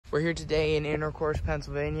We're here today in Intercourse,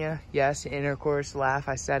 Pennsylvania. Yes, Intercourse, laugh,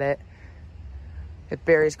 I said it. At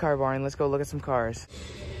Barry's Car Barn. Let's go look at some cars.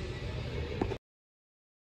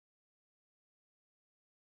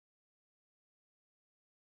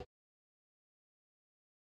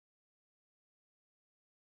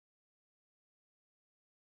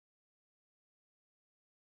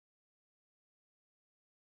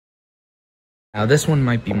 Now this one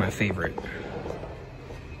might be my favorite.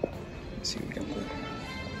 Let's see what we got.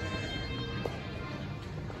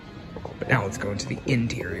 But now let's go into the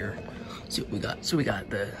interior. See what we got. So we got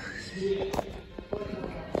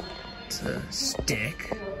it's a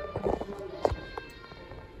stick.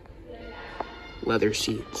 Leather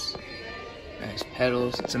seats. Nice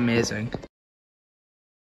pedals. It's amazing.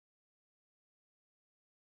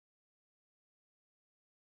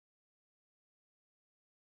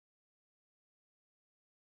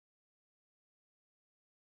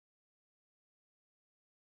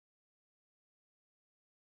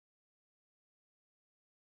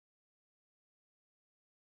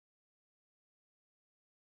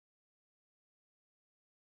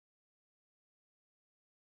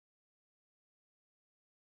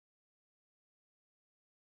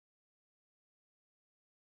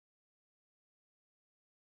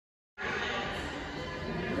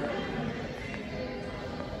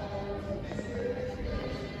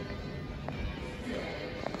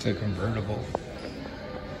 It's a convertible.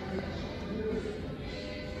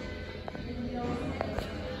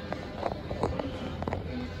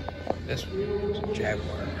 This one is a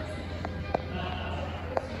Jaguar.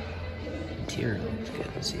 Interior looks good.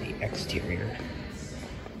 Let's see the exterior.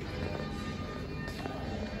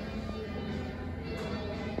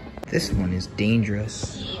 This one is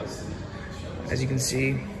dangerous. As you can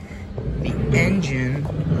see, the engine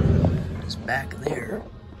is back there.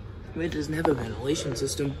 It doesn't have a ventilation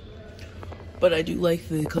system, but I do like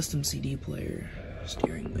the custom CD player,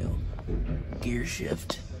 steering wheel, gear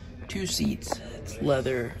shift, 2 seats, it's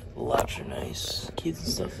leather, the locks are nice, keys and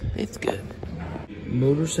stuff, it's good.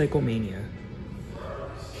 Motorcycle Mania.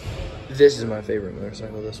 This is my favorite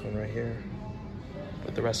motorcycle, this one right here,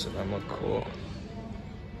 but the rest of them look cool.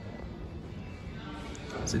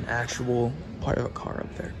 It's an actual part of a car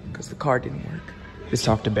up there, because the car didn't work. Just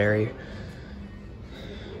talked to Barry.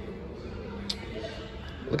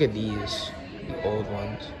 Look at these, the old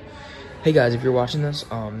ones. Hey guys, if you're watching this,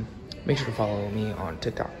 make sure to follow me on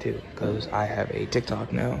TikTok too, because I have a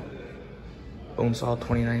TikTok now. Bonesaw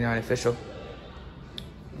 2099 official.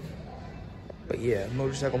 But yeah,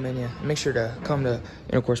 Motorcycle Mania. Make sure to come to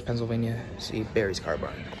Intercourse, Pennsylvania, see Barry's Car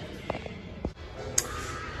Barn.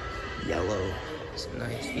 Yellow, it's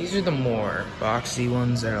nice. These are the more boxy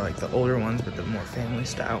ones that are like the older ones, but the more family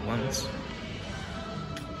style ones.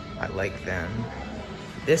 I like them.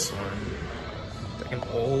 This one, like an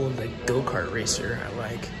old go-kart racer I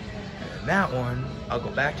like. And that one, I'll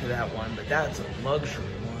go back to that one, but that's a luxury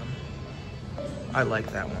one. I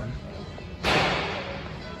like that one.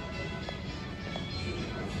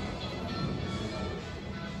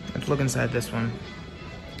 Let's look inside this one.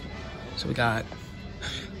 So we got,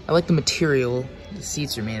 I like the material the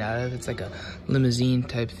seats are made out of. It's like a limousine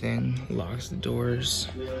type thing. Locks the doors.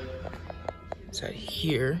 Inside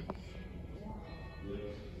here.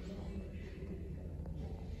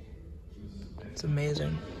 It's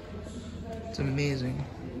amazing. It's amazing.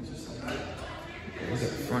 Look at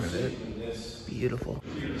the front of it. Beautiful.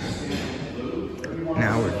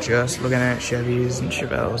 Now we're just looking at Chevys and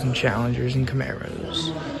Chevelles and Challengers and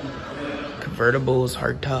Camaros. Convertibles,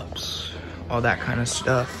 hardtops, all that kind of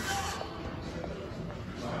stuff.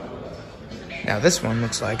 Now this one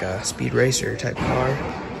looks like a speed racer type car.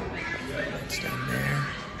 Lights down there.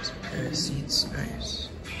 There's a pair of seats. Nice.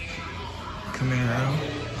 Camaro.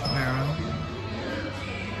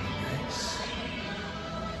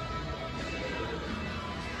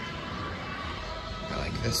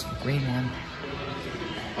 This green one.